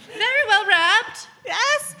 Very well wrapped.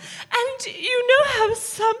 Yes, and you know how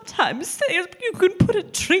sometimes you can put a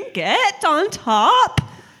trinket on top?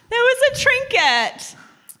 There was a trinket.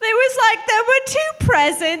 There were two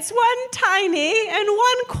presents, one tiny and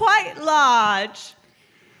one quite large.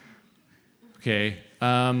 Okay.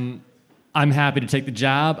 I'm happy to take the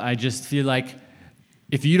job. I just feel like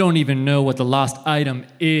if you don't even know what the lost item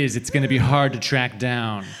is, it's going to be hard to track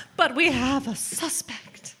down. But we have a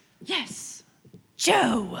suspect. Yes.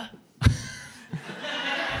 Joe.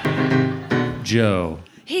 Joe.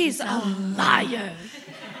 He's a liar.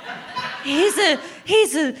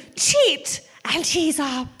 He's a cheat, and he's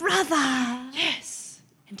our brother. Yes.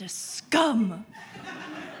 And a scum.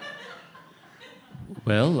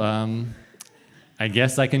 Well, I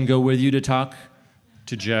guess I can go with you to talk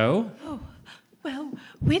to Joe. Oh, well,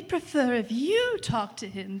 we'd prefer if you talk to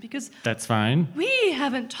him because That's fine. we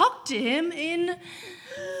haven't talked to him in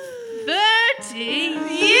 30 years.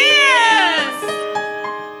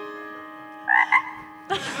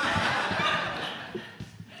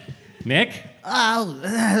 Nick? Oh,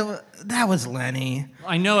 that was Lenny.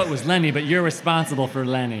 I know it was Lenny, but you're responsible for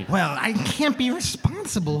Lenny. Well, I can't be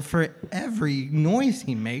responsible for every noise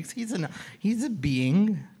he makes. He's a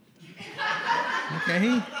being.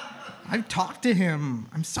 Okay? I've talked to him.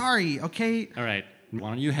 I'm sorry, okay? All right. Why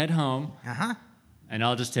don't you head home? Uh-huh. And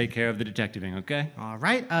I'll just take care of the detectiving, okay? All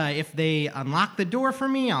right. If they unlock the door for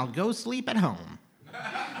me, I'll go sleep at home.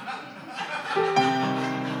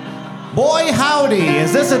 Boy, howdy,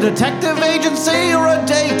 is this a detective agency or a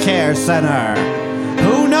daycare center?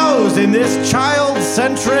 Who knows in this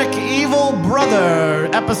child-centric evil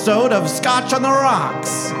brother episode of Scotch on the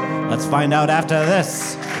Rocks? Let's find out after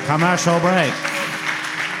this commercial break.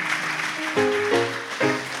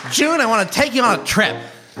 June, I want to take you on a trip.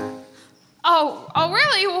 Oh,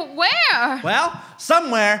 really? Where? Well,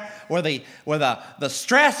 somewhere where the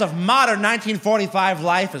stress of modern 1945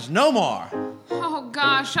 life is no more. Oh,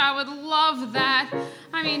 gosh, I would love that.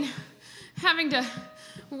 I mean, having to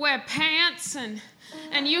wear pants and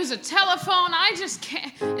use a telephone, I just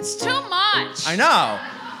can't. It's too much. I know.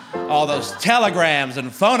 All those telegrams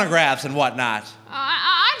and phonographs and whatnot.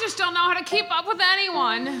 I just don't know how to keep up with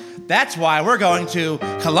anyone. That's why we're going to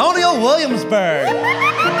Colonial Williamsburg.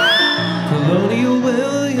 Colonial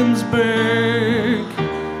Williamsburg,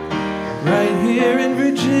 right here in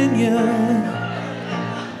Virginia.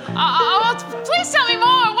 Please tell me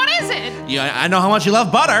more. What is it? Yeah, I know how much you love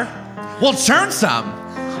butter. We'll churn some.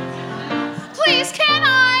 Please, can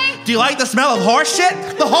I? Do you like the smell of horse shit?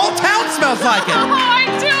 The whole town smells like it. Oh, I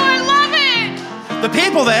do. I love it. The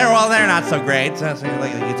people there, well, they're not so great,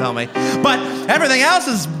 like you tell me. But everything else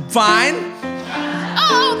is fine.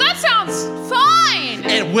 Oh, that sounds fine.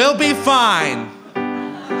 It will be fine.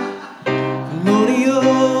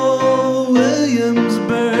 Colonial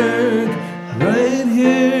Williamsburg, right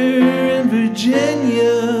here in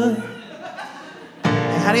Virginia.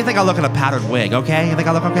 How do you think I look in a powdered wig, okay? You think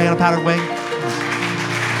I look okay in a powdered wig?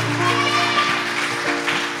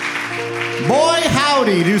 Boy,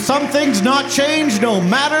 howdy, do some things not change no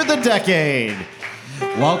matter the decade.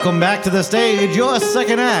 Welcome back to the stage, your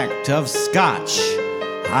second act of Scotch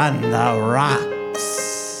on the Rocks.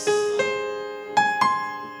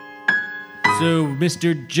 So,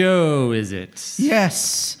 Mr. Joe, is it?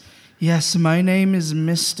 Yes. Yes, my name is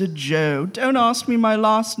Mr. Joe. Don't ask me my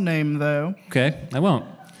last name, though. Okay, I won't.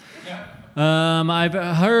 I've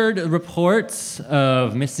heard reports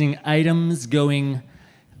of missing items going,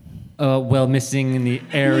 missing in the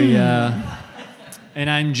area. And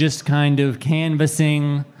I'm just kind of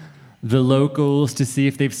canvassing the locals to see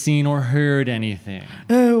if they've seen or heard anything.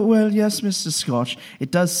 Oh, well, yes, Mr. Scotch. It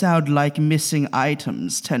does sound like missing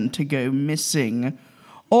items tend to go missing.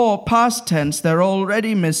 Or past tense, they're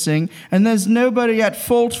already missing, and there's nobody at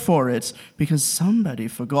fault for it because somebody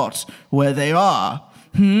forgot where they are.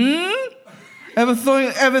 Ever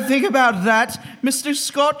think about that, Mr.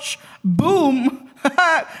 Scotch? Boom!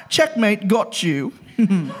 Checkmate, got you.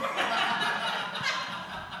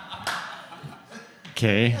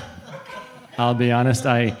 Okay. I'll be honest,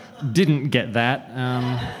 I didn't get that.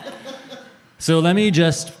 So let me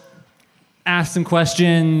just ask some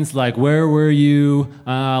questions, like where were you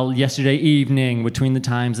yesterday evening between the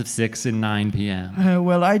times of 6 and 9 p.m.?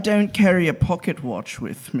 Well, I don't carry a pocket watch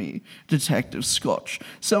with me, Detective Scotch,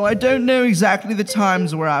 so I don't know exactly the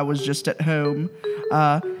times where I was just at home.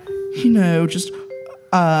 Just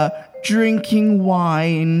drinking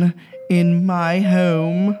wine in my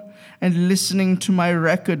home and listening to my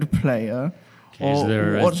record player. Or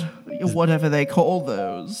whatever they call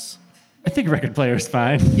those. I think record player's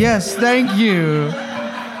fine. Yes, thank you.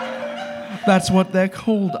 That's what they're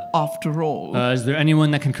called, after all. Is there anyone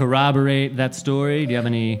that can corroborate that story? Do you have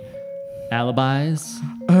any alibis?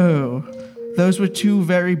 Oh, those were two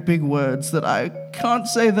very big words that I can't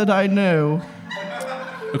say that I know.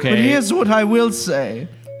 Okay. But here's what I will say.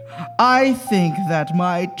 I think that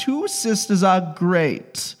my two sisters are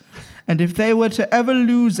great. And if they were to ever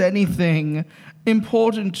lose anything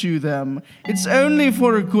important to them, it's only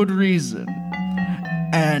for a good reason.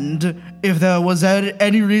 And if there was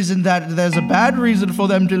any reason that there's a bad reason for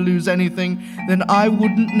them to lose anything, then I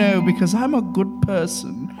wouldn't know because I'm a good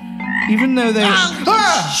person. Even though they...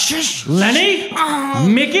 Lenny?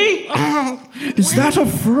 Mickey? Is that a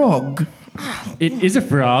frog? It is a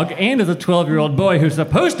frog, and is a 12-year-old boy who's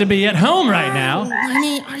supposed to be at home right now.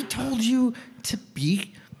 Lenny, I told you to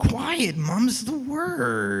be quiet. Mum's the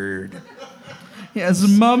word. Yes,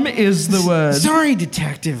 Mum is the word. Sorry,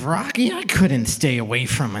 Detective Rocky. I couldn't stay away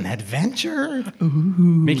from an adventure.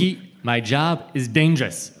 Mickey, my job is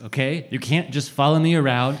dangerous, okay? You can't just follow me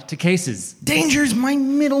around to cases. Danger's my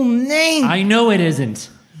middle name. I know it isn't.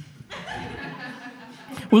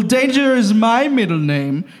 Well, Danger is my middle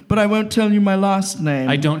name, but I won't tell you my last name.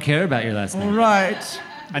 I don't care about your last name. All right.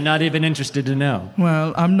 I'm not even interested to know.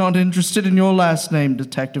 Well, I'm not interested in your last name,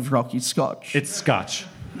 Detective Rocky Scotch. It's Scotch.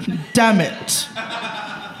 Damn it.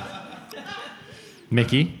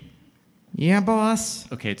 Mickey? Yeah, boss?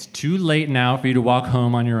 Okay, it's too late now for you to walk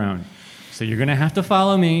home on your own. So you're going to have to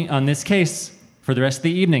follow me on this case for the rest of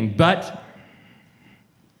the evening. But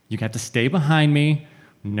you have to stay behind me.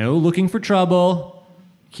 No looking for trouble.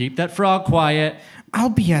 Keep that frog quiet. I'll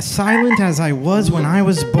be as silent as I was when I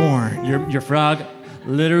was born. Your frog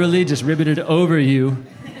literally just ribbited over you.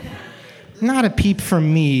 Not a peep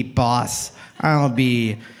from me, boss. I'll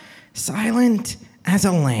be silent as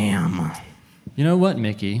a lamb. You know what,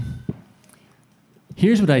 Mickey?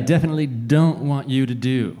 Here's what I definitely don't want you to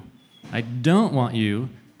do. I don't want you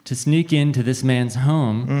to sneak into this man's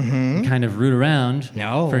home and kind of root around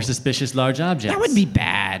for suspicious large objects. That would be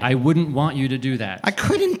bad. I wouldn't want you to do that. I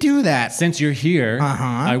couldn't do that. Since you're here,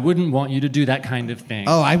 I wouldn't want you to do that kind of thing.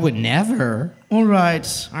 Oh, I would never. All right.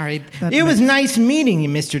 All right. It was nice meeting you,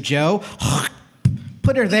 Mr. Joe.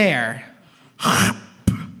 Put her there.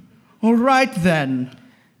 All right, then.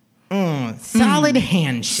 Solid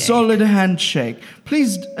handshake. Solid handshake.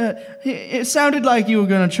 Please, it sounded like you were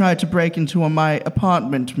going to try to break into my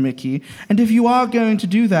apartment, Mickey. And if you are going to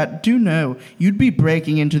do that, do know you'd be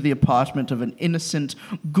breaking into the apartment of an innocent,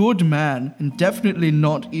 good man, and definitely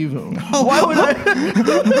not evil. Oh, why would I?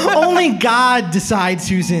 Only God decides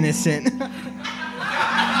who's innocent.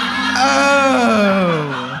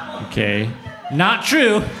 Oh. Okay. Not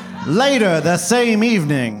true. Later the same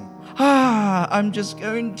evening. I'm just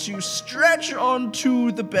going to stretch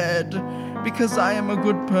onto the bed because I am a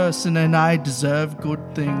good person and I deserve good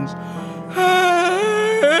things.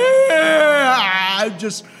 I'm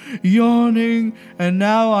just yawning, and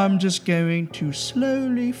now I'm just going to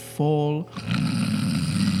slowly fall.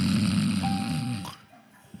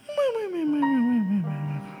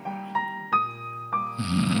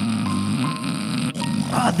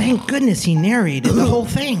 Oh, thank goodness he narrated the whole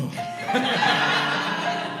thing.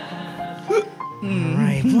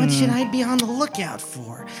 Right, what should I be on the lookout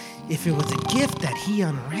for? If it was a gift that he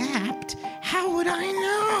unwrapped, how would I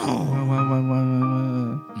know?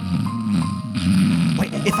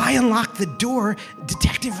 Wait, if I unlock the door,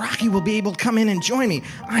 Detective Rocky will be able to come in and join me.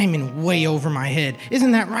 I'm in way over my head. Isn't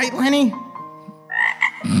that right, Lenny?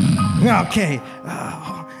 Okay.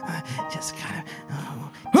 Just gotta...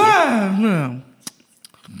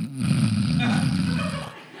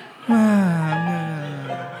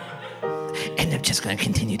 And I'm just going to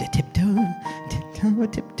continue to tiptoe.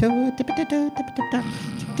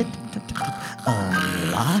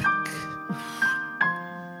 Unlock.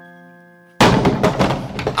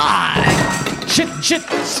 Shit.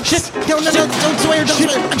 No, don't swear.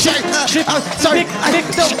 Shit. Sorry. Nick,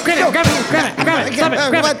 no, grab it. Stop it.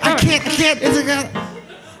 I can't. Is it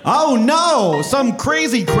Oh no! Some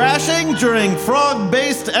crazy crashing during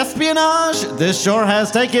frog-based espionage? This sure has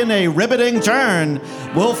taken a riveting turn.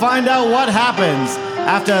 We'll find out what happens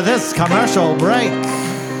after this commercial break.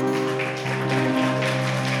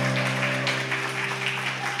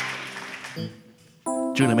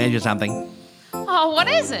 June, I made you something. Oh, what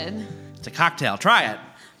is it? It's a cocktail. Try it.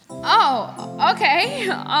 Oh, okay.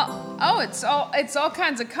 It's all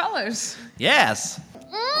kinds of colors. Yes.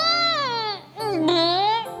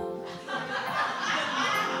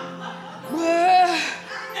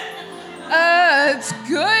 It's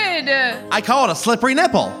good. I call it a slippery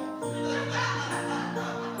nipple.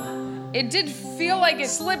 It did feel like it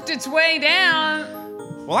slipped its way down.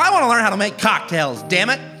 Well, I want to learn how to make cocktails, damn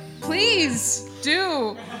it. Please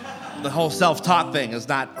do. The whole self-taught thing is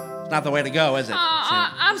not the way to go, is it?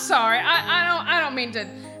 I'm sorry. I don't mean to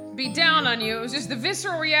be down on you. It was just the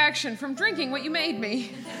visceral reaction from drinking what you made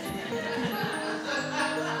me.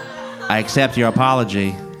 I accept your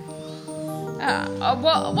apology.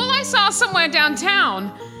 Well, I saw somewhere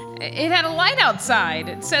downtown, It had a light outside.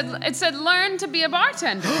 It said learn to be a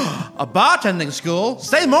bartender. A bartending school?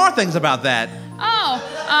 Say more things about that.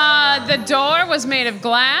 The door was made of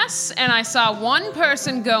glass, and I saw one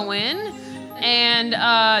person go in, and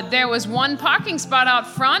there was one parking spot out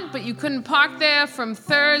front, but you couldn't park there from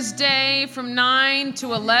Thursday from 9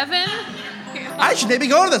 to 11. I should maybe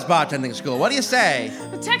go to this bartending school. What do you say?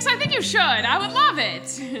 Tex, I think you should. I would love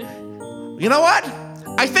it. You know what?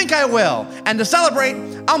 I think I will. And to celebrate,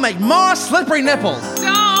 I'll make more slippery nipples.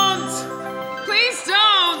 Don't! Please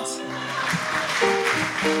don't!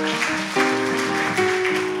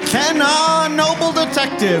 Can our noble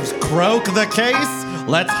detectives croak the case?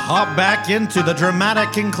 Let's hop back into the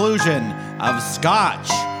dramatic conclusion of Scotch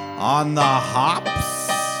on the Hops.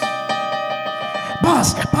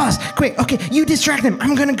 Boss, quick, okay, you distract him.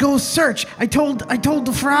 I'm gonna go search. I told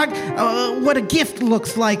the frog what a gift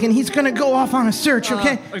looks like, and he's gonna go off on a search,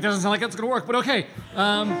 okay? It doesn't sound like it's gonna work, but okay.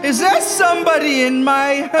 Is there somebody in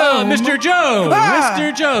my home? Mr. Joe!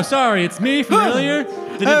 Mr. Joe, sorry, it's me from earlier,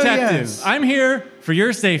 the detective. Yes. I'm here for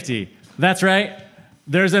your safety. That's right,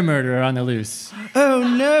 there's a murderer on the loose. Oh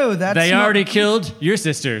no, that's They not... already killed your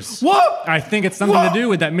sisters. What? I think it's something to do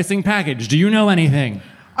with that missing package. Do you know anything?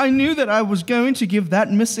 I knew that I was going to give that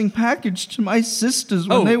missing package to my sisters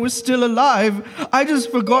when they were still alive. I just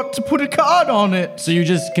forgot to put a card on it. So you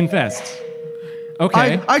just confessed?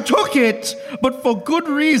 Okay. I took it, but for good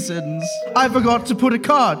reasons. I forgot to put a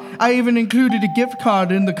card. I even included a gift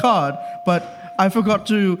card in the card, but I forgot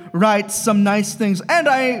to write some nice things, and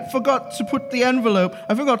I forgot to put the envelope.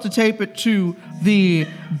 I forgot to tape it to the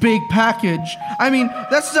big package. I mean,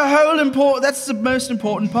 that's the most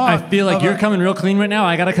important part. I feel like you're coming real clean right now.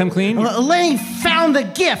 I gotta come clean. Lenny found the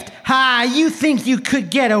gift. Ha, you think you could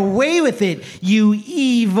get away with it, you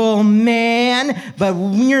evil man. But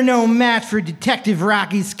you're no match for Detective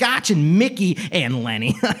Rocky Scotch and Mickey and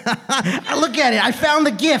Lenny. Look at it, I found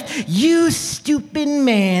the gift. You stupid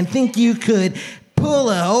man think you could pull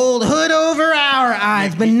a old hood over our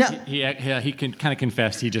eyes, but no. He can kind of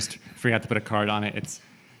confessed. He just forgot to put a card on it. It's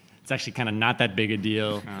actually kind of not that big a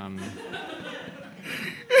deal.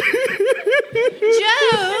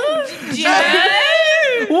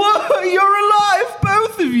 Joe? Whoa, you're alive,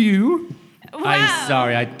 both of you. I'm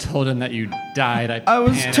sorry. I told him that you died. I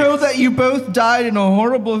was panicked. told that you both died in a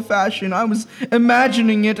horrible fashion. I was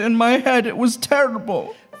imagining it in my head. It was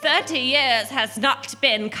terrible. 30 years has not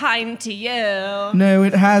been kind to you. No,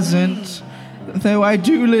 it hasn't. Though I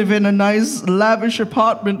do live in a nice, lavish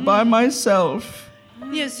apartment by myself.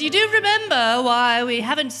 Yes, you do remember why we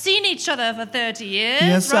haven't seen each other for 30 years,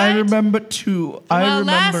 Yes, right? I remember too. I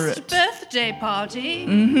remember last it. birthday party.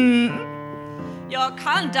 Mm-hmm. Your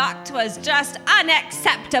conduct was just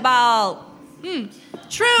unacceptable.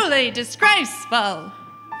 Truly disgraceful.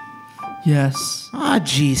 Yes.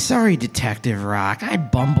 Gee, sorry, Detective Rock. I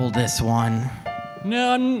bumbled this one.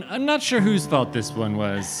 No, I'm not sure whose fault this one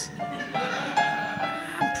was.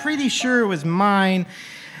 I'm pretty sure it was mine.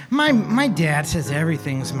 My dad says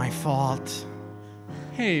everything's my fault.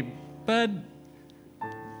 Hey, bud,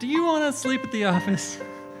 do you want to sleep at the office?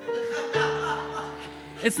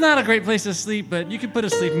 It's not a great place to sleep, but you could put a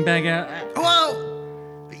sleeping bag out. Well,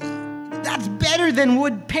 that's better than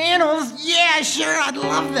wood panels. Yeah, sure, I'd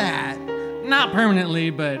love that. Not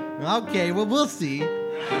permanently, but... Okay, well, we'll see.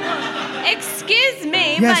 Excuse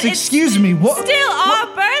me, Yes, but excuse me. What? it's still our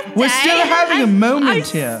birthday. We're still having a moment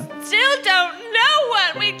here. Still don't know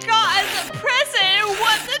what we got as a present and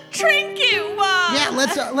what the trinket was. Yeah,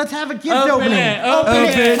 let's have a gift opening. Open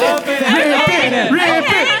it.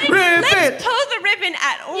 Let's pull the ribbon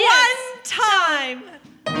at one time.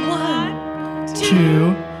 1,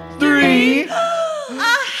 2, 3. A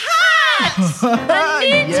hat! A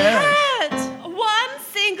knit Yes. hat! One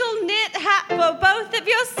single knit hat for both of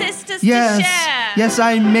your sisters to Yes, share. yes,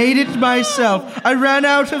 I made it myself. I ran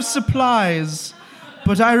out of supplies.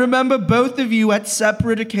 But I remember both of you at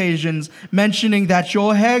separate occasions mentioning that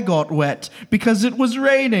your hair got wet because it was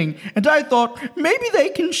raining. And I thought maybe they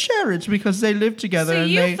can share it because they live together. So and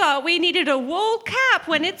you they... thought we needed a wool cap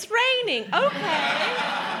when it's raining. Okay.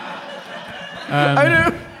 I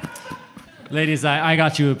know. Ladies, I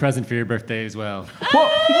got you a present for your birthday as well.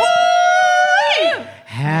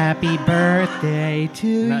 Happy birthday to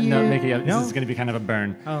you. No, Mickey, this is going to be kind of a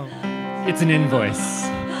burn. Oh. It's an invoice.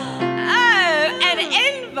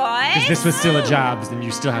 Because this was still a job, and you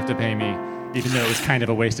still have to pay me, even though it was kind of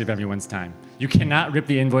a waste of everyone's time. You cannot rip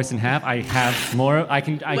the invoice in half. I have more. I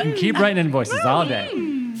can keep writing invoices all day.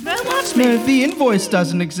 Well, watch No, me. if the invoice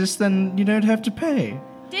doesn't exist, then you don't have to pay.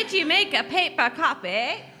 Did you make a paper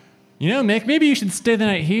copy? You know, Mick, maybe you should stay the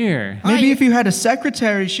night here. Maybe if you had a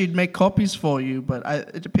secretary, she'd make copies for you, but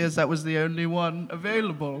it appears that was the only one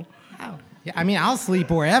available. Oh. Yeah, I mean, I'll sleep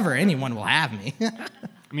wherever anyone will have me.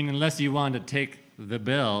 I mean, unless you want to take the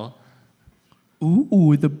bill.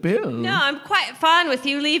 Ooh, the bill. No, I'm quite fine with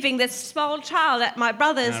you leaving this small child at my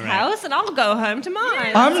brother's house, and I'll go home to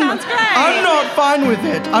mine. That sounds great. I'm not fine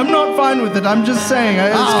with it. I'm just saying.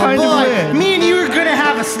 It's kind of weird. Me and you are going to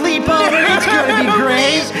have a sleepover. It's going to be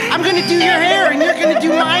great. I'm going to do your hair, and you're going to do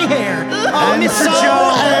my hair. Oh, And Mr. so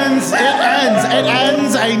Joe. it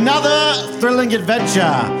ends another thrilling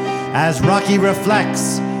adventure as Rocky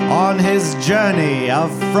reflects on his journey of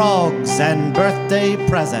frogs and birthday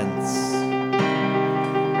presents.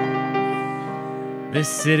 This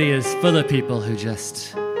city is full of people who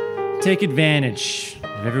just take advantage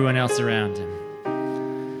of everyone else around him.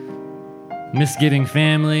 Misgiving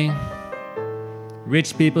family,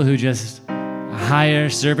 rich people who just hire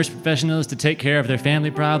service professionals to take care of their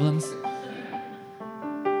family problems,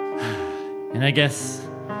 and I guess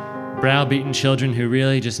browbeaten children who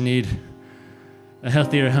really just need a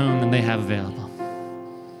healthier home than they have available.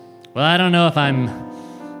 Well, I don't know if I'm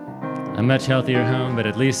a much healthier home, but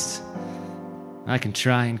at least I can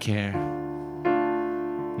try and care.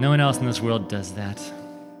 No one else in this world does that.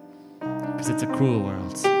 Because it's a cruel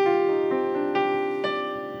world.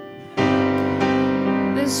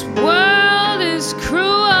 This world is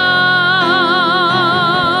cruel.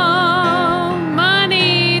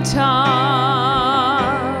 Money talks.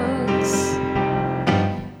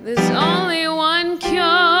 There's only one cure.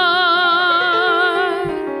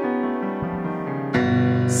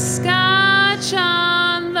 Scotch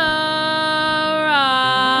on the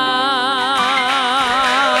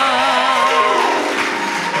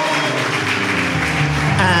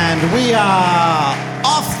And we are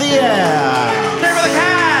off the air. Serve for the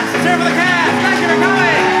cast! Serve for the cast! Thank you for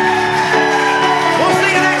coming! We'll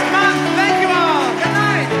see you next month! Thank you all! Good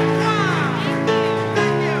night!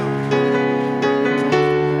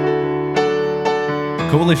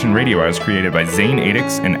 Coalition Radio Hour is created by Zane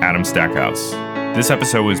Adix and Adam Stackhouse. This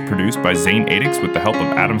episode was produced by Zane Adix with the help of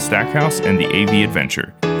Adam Stackhouse and the AV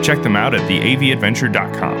Adventure. Check them out at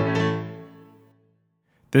theavadventure.com.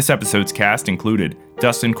 This episode's cast included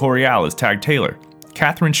Dustin Corial as Tag Taylor,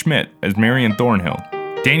 Catherine Schmidt as Marion Thornhill,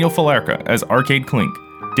 Daniel Falerka as Arcade Clink,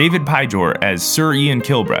 David Pijor as Sir Ian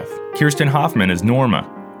Kilbreath, Kirsten Hoffman as Norma,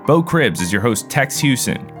 Bo Cribbs as your host Tex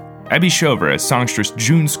Hewson, Ebby Shover as songstress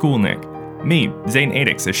June Skulnick, me, Zane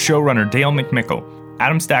Adix, as showrunner Dale McMickle,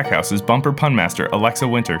 Adam Stackhouse as bumper punmaster Alexa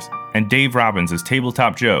Winters, and Dave Robbins as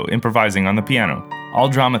Tabletop Joe improvising on the piano. All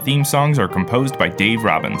drama theme songs are composed by Dave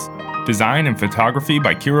Robbins. Design and photography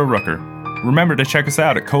by Kira Rooker. Remember to check us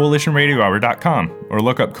out at coalitionradiohour.com or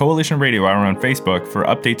look up Coalition Radio Hour on Facebook for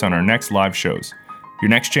updates on our next live shows. Your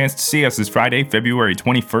next chance to see us is Friday, February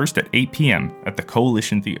 21st at 8 p.m. at the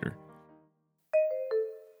Coalition Theater.